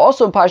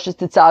 also in Parshas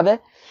Tetzaveh,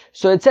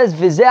 so it says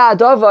V'zeh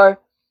adavar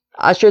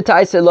asher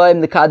ta'is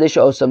Elohim l'kadesh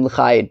osam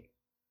l'chayin.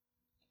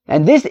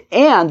 And this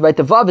and, right,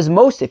 the vav is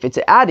mosif, it's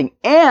adding,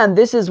 and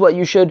this is what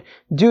you should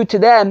do to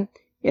them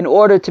in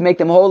order to make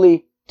them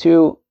holy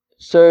to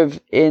serve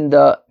in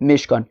the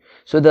Mishkan.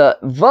 So the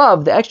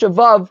vav, the extra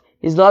vav,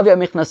 is Lavia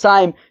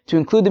Michnasayim, to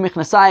include the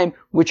Michnasayim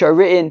which are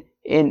written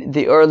in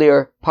the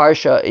earlier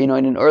Parsha, in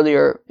an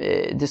earlier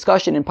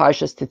discussion in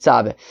Parshas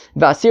Tetzaveh.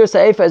 V'asir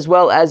Sa'efa, as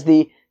well as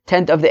the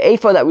tent of the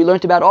Ephah that we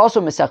learned about also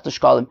in Masechta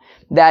Shkalim,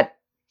 that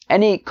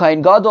any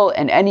Kohen Gadol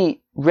and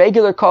any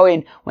regular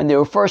Kohen, when they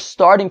were first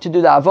starting to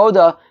do the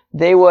Avodah,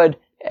 they would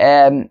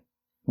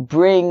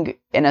bring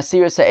an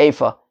Asir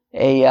Sa'efa,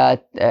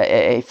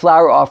 a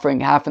flower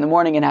offering, half in the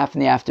morning and half in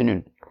the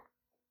afternoon.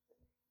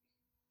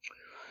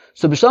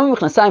 So b'shlomim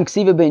michnasayim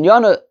ksiva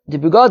b'inyan de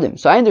begadim.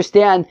 So I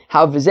understand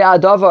how v'zeh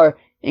adavar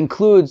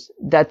includes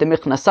that the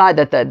michnasayim,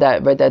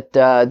 that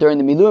during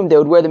the miluim they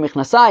would wear the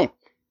michnasayim,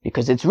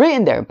 because it's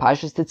written there in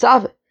Parshas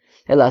Tetzaveh.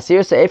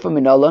 Elasir se'efa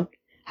minolon.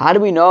 How do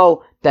we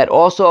know that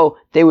also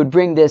they would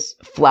bring this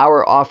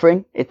flower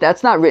offering?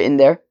 That's not written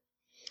there.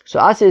 So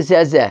Asir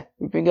says zeh.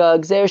 We bring a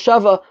gzeir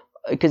shava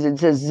because it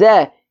says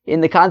zeh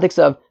in the context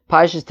of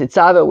Parshas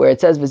Tetzaveh, where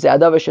it says v'zeh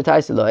adavar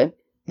shetayis Elohim.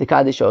 The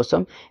Kaddish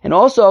Osam, and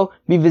also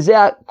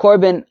Vizeh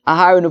Korban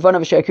Aharon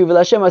Uvanav Shekhu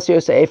V'Lashem Asir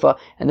Se'efa,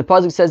 and the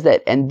pasuk says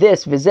that, and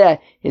this Vizeh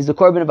is the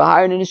Korban of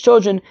Aharon and his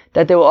children,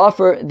 that they will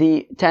offer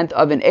the tenth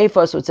of an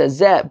Ephah. So it says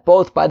Zeh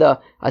both by the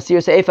Asir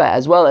Se'efa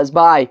as well as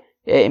by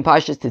in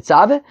Parshas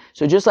Tetzaveh.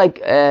 So just like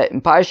in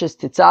Parshas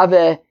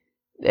Tetzaveh,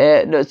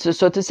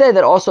 so to say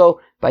that also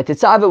by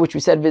Tetzaveh, which we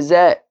said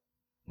Vizeh.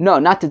 No,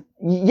 not to,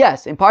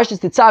 yes, in Parshas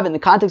Tetzaveh, in the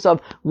context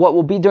of what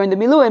will be during the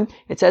Miluim,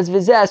 it says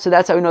Vizeh, so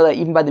that's how we know that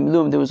even by the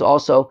Miluim there was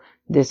also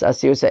this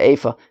Asir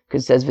Sa'efa,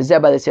 because it says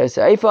Vizeh by the Asir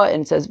Sa'efa,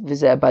 and it says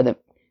Vizeh by the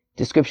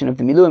description of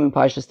the Miluim in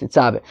Parshas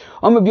Tetzaveh.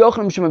 Reb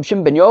Yochanan Mishum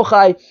Shimon ben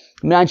Yochai,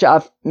 Minan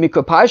Sha'af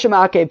Mikra Parsha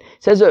Ma'akev,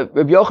 says Reb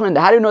Yochanan,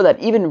 how do you know that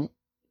even,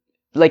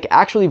 like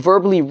actually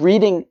verbally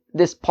reading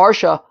this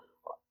Parsha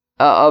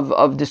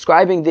of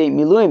describing the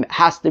Miluim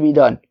has to be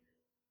done?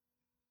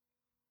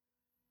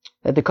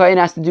 That the Kohen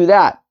has to do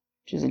that,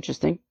 which is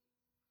interesting.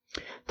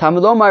 That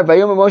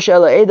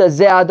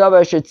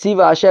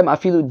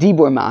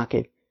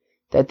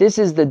this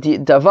is the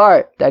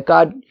davar that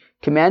God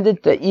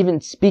commanded, that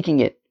even speaking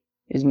it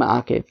is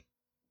ma'akev.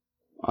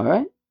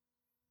 Alright?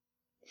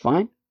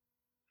 Fine.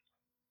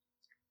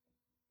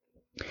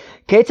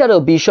 Ketzad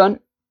el Bishon.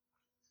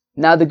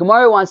 Now the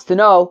Gemara wants to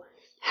know,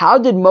 how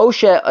did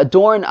Moshe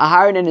adorn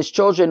Aharon and his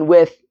children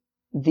with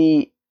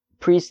the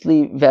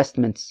priestly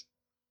vestments?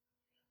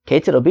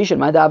 Ketzad el Bishon,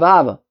 my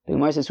da'avahava. The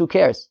Gemara says, who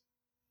cares?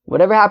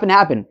 Whatever happened,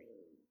 happened.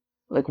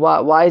 Like,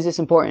 why is this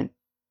important?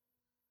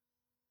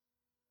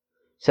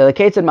 So the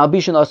Ketzad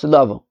malbishon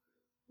l'asulavu.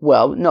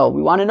 Well, no,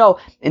 we want to know,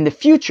 in the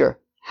future,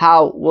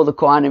 how will the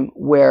Kohanim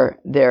wear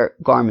their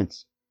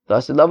garments? So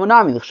the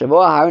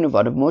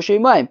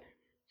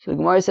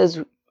Gemara says,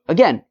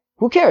 again,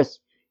 who cares?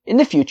 In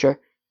the future,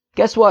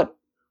 guess what?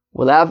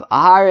 We'll have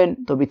Aharon,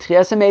 there'll be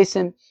Tchias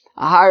HaMesim,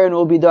 Aharon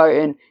will be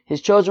dar'in,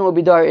 his children will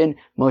be dar'in,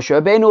 Moshe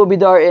Rabbeinu will be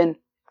dar'in,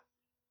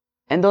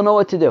 and they'll know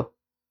what to do.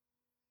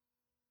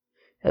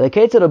 No,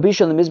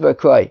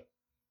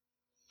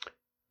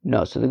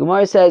 so the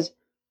Gemara says,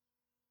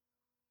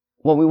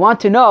 what we want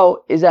to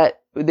know is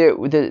that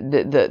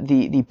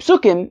the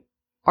psukim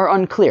are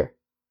unclear.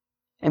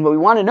 And what we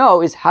want to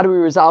know is, how do we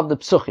resolve the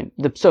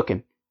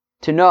psukim,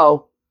 to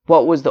know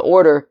what was the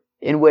order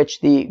in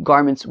which the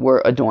garments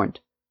were adorned.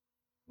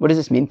 What does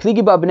this mean?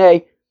 Pligi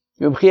babnei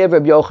Reb Chia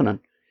Reb Yochanan.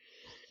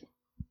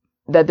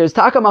 That there's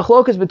taka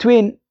machlokas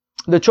between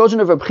the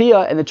children of Reb Chia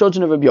and the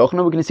children of Reb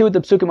Yochanan. We're going to see what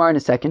the psukim are in a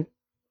second.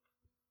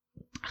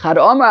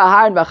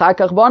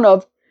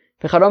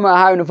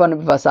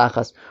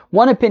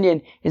 One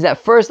opinion is that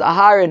first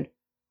Aharon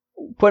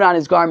put on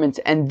his garments,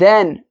 and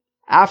then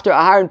after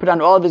Aharon put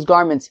on all of his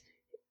garments,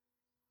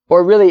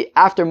 or really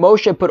after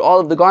Moshe put all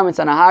of the garments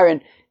on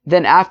Aharon,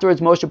 then afterwards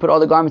Moshe put all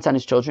the garments on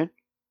his children.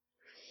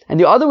 And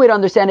the other way to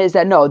understand it is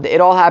that no, it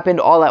all happened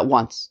all at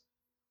once.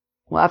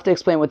 We'll have to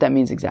explain what that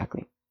means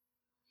exactly.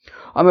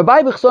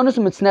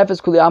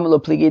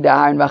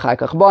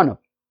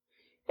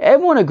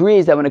 Everyone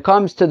agrees that when it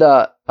comes to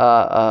the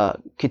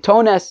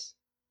kitones,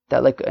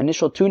 that like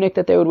initial tunic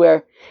that they would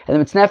wear, and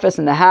the mitznefes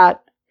and the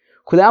hat,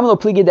 first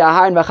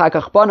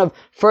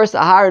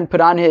Aharon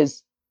put on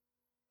his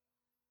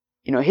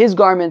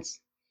garments,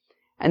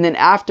 and then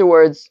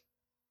afterwards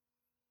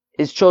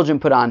his children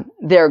put on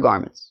their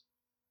garments.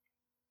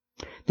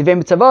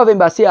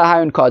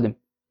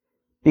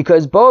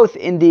 Because both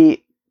in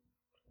the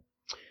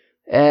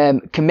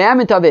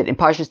commandment of it in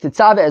Parshas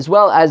Tetzaveh, as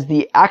well as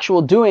the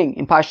actual doing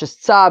in Parshas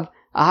Tzav,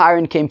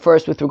 Aharon came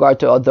first with regard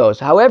to all those.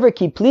 However,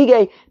 ki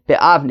plige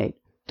be'avnei.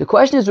 The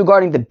question is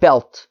regarding the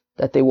belt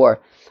that they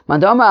wore.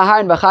 Mandama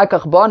Aharon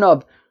v'chakach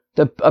bonov.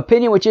 The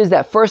opinion which is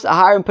that first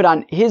Aharon put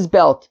on his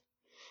belt,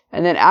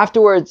 and then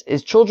afterwards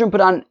his children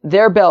put on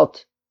their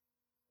belt.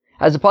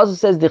 As the Pasuk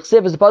says,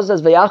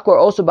 v'yachkor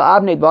also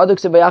ba'avnei, v'aduk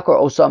se v'yachkor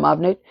also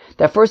ma'avnei.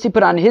 That first he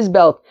put on his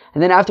belt,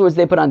 and then afterwards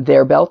they put on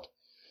their belt.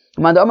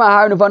 And the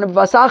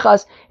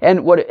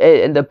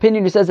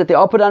opinion who says that they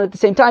all put on at the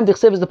same time, as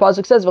the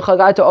Pasuk says,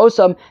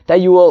 that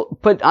you will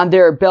put on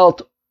their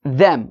belt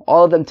them,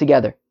 all of them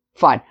together.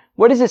 Fine.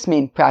 What does this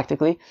mean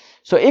practically?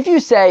 So if you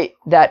say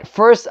that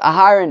first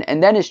Aharon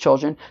and then his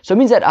children, so it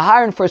means that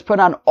Aharon first put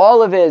on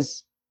all of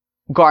his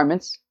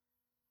garments,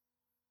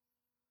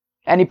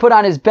 and he put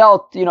on his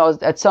belt,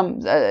 at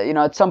some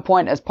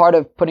point as part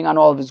of putting on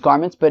all of his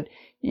garments, but,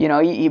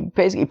 he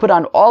basically put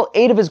on all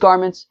 8 of his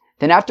garments.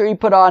 Then after he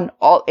put on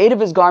all 8 of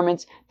his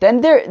garments,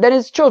 then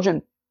his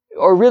children,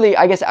 or really,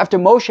 I guess after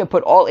Moshe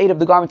put all 8 of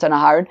the garments on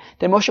Aharon,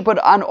 then Moshe put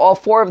on all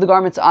 4 of the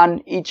garments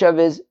on each of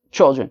his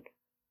children.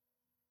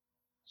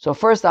 So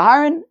first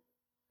Aharon,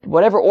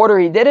 whatever order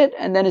he did it,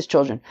 and then his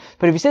children.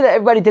 But if you say that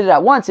everybody did it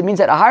at once, it means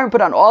that Aharon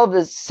put on all of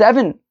the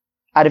 7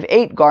 out of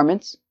 8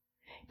 garments,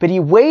 but he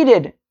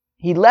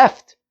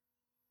left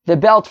the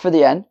belt for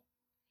the end,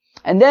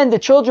 and then the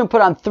children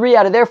put on 3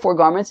 out of their 4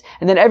 garments,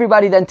 and then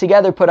everybody then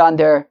together put on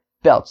their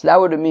belt.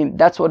 So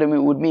that's what it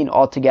would mean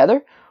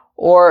altogether.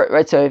 Or,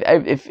 right, so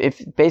if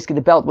basically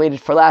the belt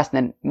waited for last,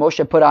 and then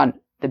Moshe put on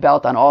the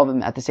belt on all of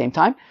them at the same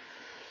time.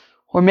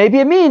 Or maybe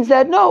it means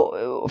that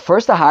no,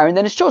 first Aharon,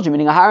 then his children,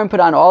 meaning Aharon put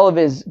on all of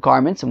his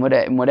garments in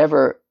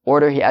whatever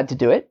order he had to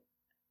do it.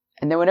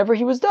 And then whenever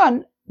he was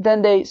done,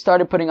 then they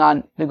started putting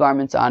on the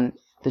garments on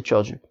the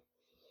children.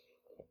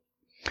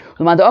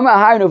 Now,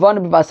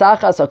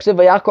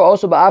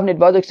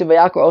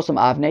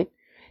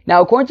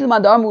 according to the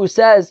Mandam who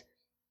says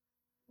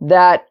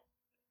that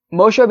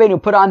Moshe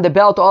Rabbeinu put on the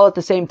belt all at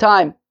the same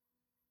time,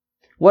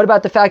 what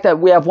about the fact that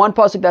we have one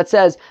pasuk that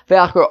says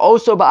V'yachkor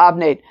oso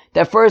ba'avnei,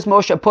 that first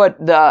Moshe put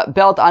the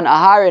belt on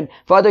Aharon,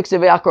 v'aduk se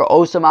v'yachkor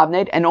oso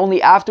ba'avnei, and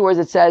only afterwards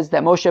it says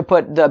that Moshe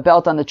put the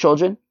belt on the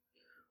children?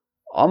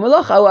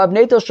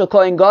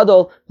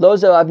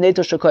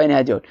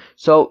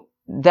 So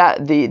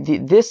that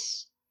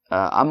this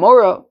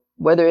Amora,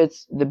 whether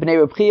it's the Bnei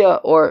Reb Chia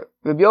or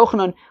Reb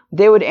Yochanan,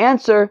 they would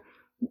answer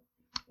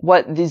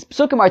what these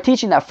psukim are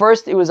teaching, that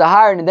first it was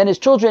Aharon and then his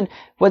children.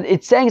 What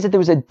it's saying is that there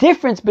was a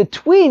difference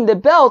between the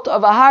belt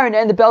of Aharon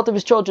and the belt of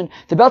his children.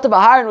 The belt of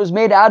Aharon was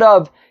made out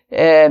of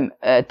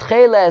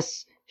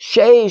tcheles,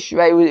 sheish,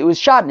 right? It was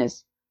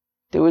shatnez.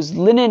 There was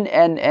linen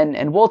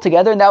and wool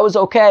together, and that was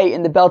okay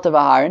in the belt of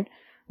Aharon.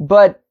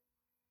 But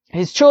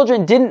his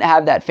children didn't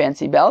have that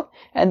fancy belt,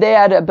 and they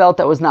had a belt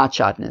that was not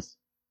shatnez.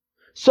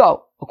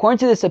 So, according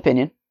to this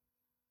opinion,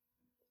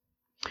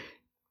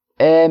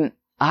 Aharon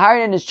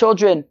and his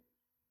children,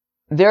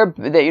 Moshe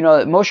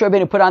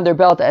Rabbeinu put on their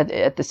belt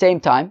at the same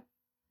time,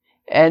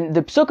 and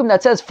the psukim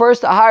that says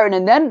first Aharon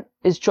and then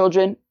his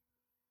children,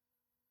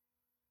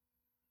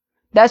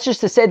 that's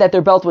just to say that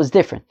their belt was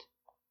different.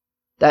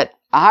 That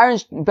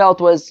Aharon's belt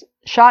was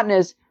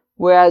shatnez,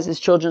 whereas his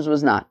children's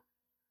was not.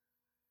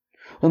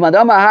 Now,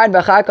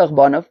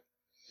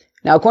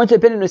 according to the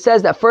opinion who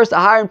says that first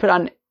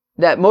Aharon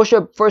that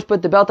Moshe first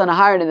put the belt on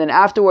Aharon and then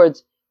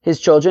afterwards his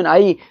children,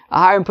 i.e.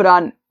 Aharon put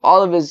on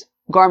all of his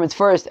garments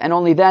first and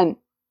only then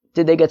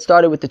did they get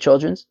started with the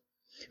children's.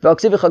 But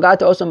what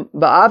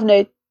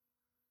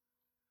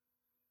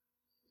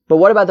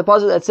about the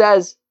pasuk that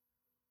says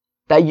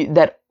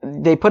that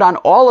they put on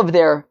all of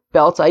their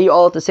belts, i.e.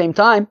 all at the same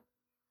time.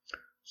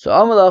 So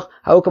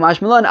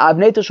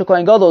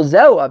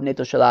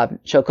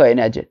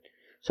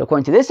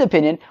according to this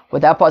opinion,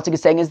 what that pasuk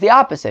is saying is the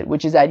opposite,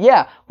 which is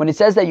that, when it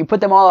says that you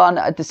put them all on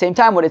at the same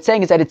time, what it's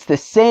saying is that it's the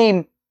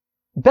same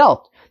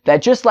belt.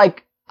 That just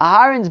like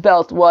Aharon's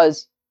belt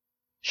was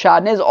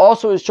shadnez,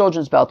 also his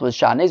children's belt was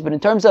shadnez. But in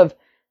terms of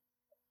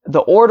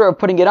the order of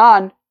putting it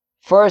on,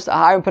 first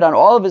Aharon put on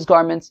all of his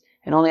garments,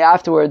 and only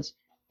afterwards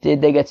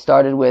did they get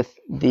started with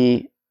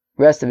the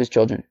rest of his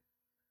children.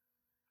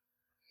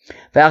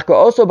 Fine.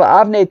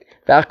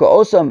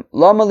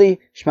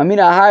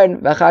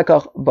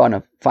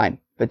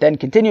 But then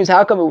continues,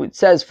 how come it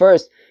says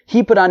first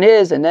he put on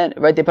his, and then,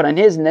 right, they put on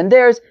his and then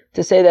theirs,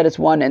 to say that it's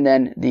one and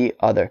then the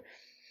other.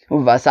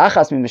 But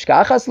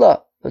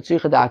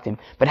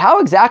how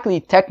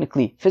exactly,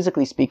 technically,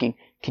 physically speaking,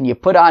 can you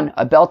put on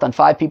a belt on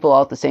 5 people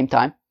all at the same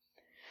time?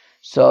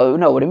 So,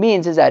 no, what it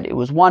means is that it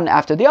was one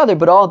after the other,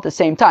 but all at the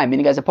same time.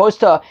 Meaning, as opposed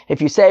to,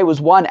 if you say it was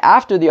one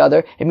after the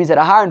other, it means that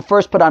Aharon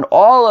first put on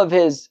all of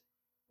his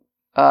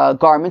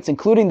garments,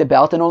 including the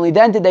belt, and only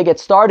then did they get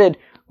started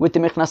with the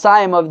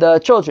michnasayim of the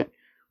children.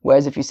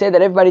 Whereas if you say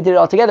that everybody did it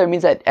all together, it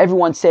means that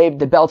everyone saved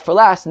the belt for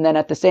last, and then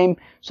at the same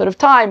sort of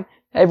time,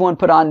 everyone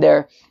put on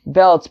their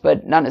belts,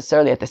 but not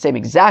necessarily at the same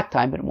exact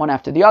time, but one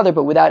after the other,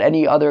 but without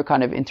any other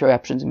kind of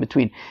interruptions in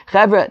between.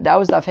 Chevra, that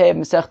was Daf Hey of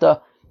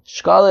Masechta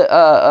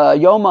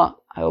Yoma.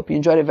 I hope you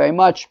enjoyed it very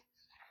much.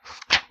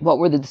 What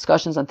were the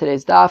discussions on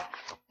today's daf?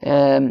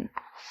 Let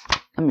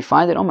me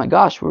find it. Oh my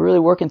gosh, we're really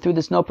working through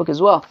this notebook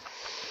as well.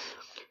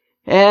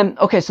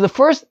 Okay, so the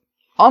first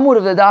Amud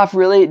of the daf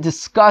really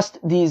discussed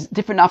these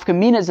different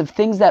nafkaminas of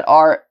things that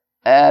are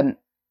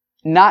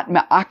not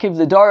ma'akiv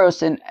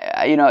l'daros, and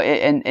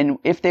and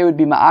if they would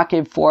be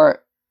ma'akiv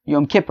for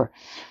Yom Kippur.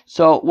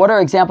 So what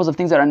are examples of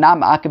things that are not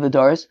ma'akiv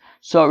l'daros?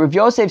 So Rav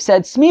Yosef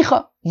said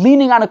smicha,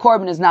 leaning on a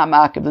korban, is not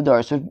ma'akiv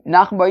l'daros. So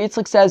Nachum Bar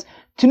Yitzchak says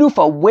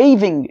tenufa,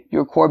 waving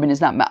your korban,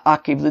 is not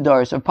ma'akiv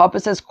l'daros. So Papa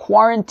says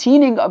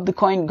quarantining of the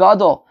Kohen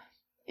Gadol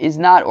is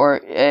not,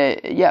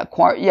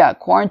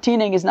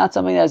 quarantining is not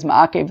something that is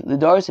ma'akev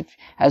l'daros.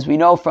 As we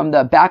know from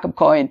the backup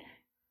Kohen,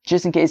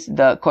 just in case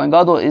the Kohen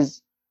Gadol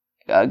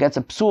gets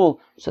a psul,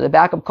 so the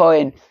backup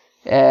Kohen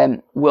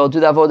will do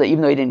the avoda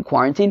even though he didn't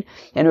quarantine.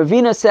 And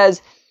Ravina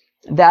says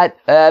that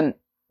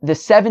the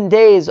 7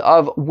 days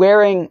of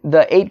wearing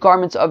the 8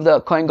 garments of the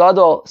Kohen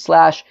Gadol /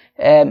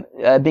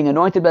 being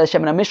anointed by the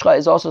Shemen HaMishcha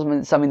is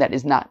also something that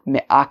is not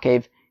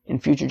me'akev in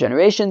future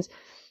generations.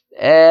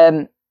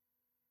 And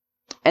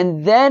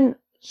then,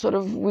 sort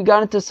of, we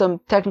got into some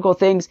technical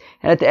things,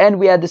 and at the end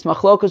we had this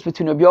machlokus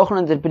between Rabbi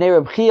Yochanan and Bnei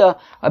Reb Chia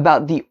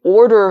about the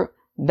order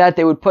that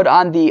they would put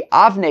on the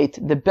avnate,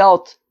 the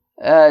belt,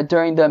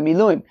 during the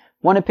miluim.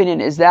 One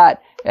opinion is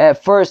that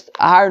first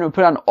Aharon would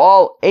put on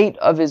all 8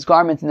 of his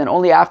garments, and then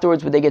only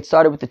afterwards would they get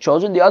started with the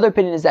children. The other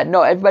opinion is that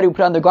no, everybody would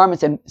put on their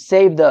garments and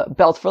save the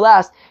belt for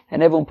last,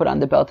 and everyone put on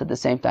the belt at the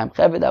same time.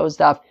 That was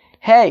Daf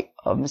Hey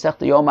of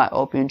Masechta Yoma. I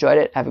hope you enjoyed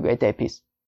it. Have a great day. Peace.